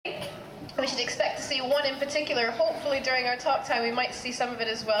We should expect to see one in particular. Hopefully during our talk time we might see some of it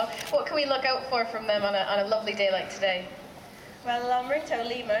as well. What can we look out for from them on a lovely day like today? Well, ring-tailed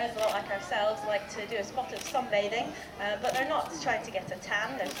lemurs, a lot like ourselves, like to do a spot of sunbathing, but they're not trying to get a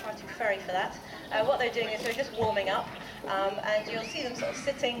tan, they're far too furry for that. What they're doing is they're just warming up, and you'll see them sort of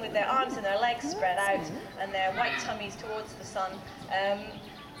sitting with their arms and their legs spread out, and their white tummies towards the sun.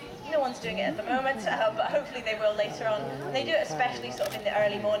 No one's doing it at the moment, but hopefully they will later on. And they do it especially sort of in the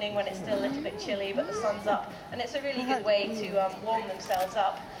early morning when it's still a little bit chilly, but the sun's up, and it's a really good way to warm themselves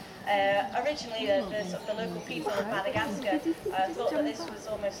up. Originally, the local people of Madagascar thought that this was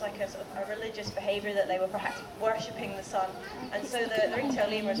almost like a sort of a religious behaviour, that they were perhaps worshipping the sun, and so the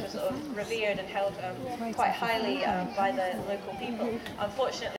ring-tailed lemurs were sort of revered and held quite highly by the local people. Unfortunately,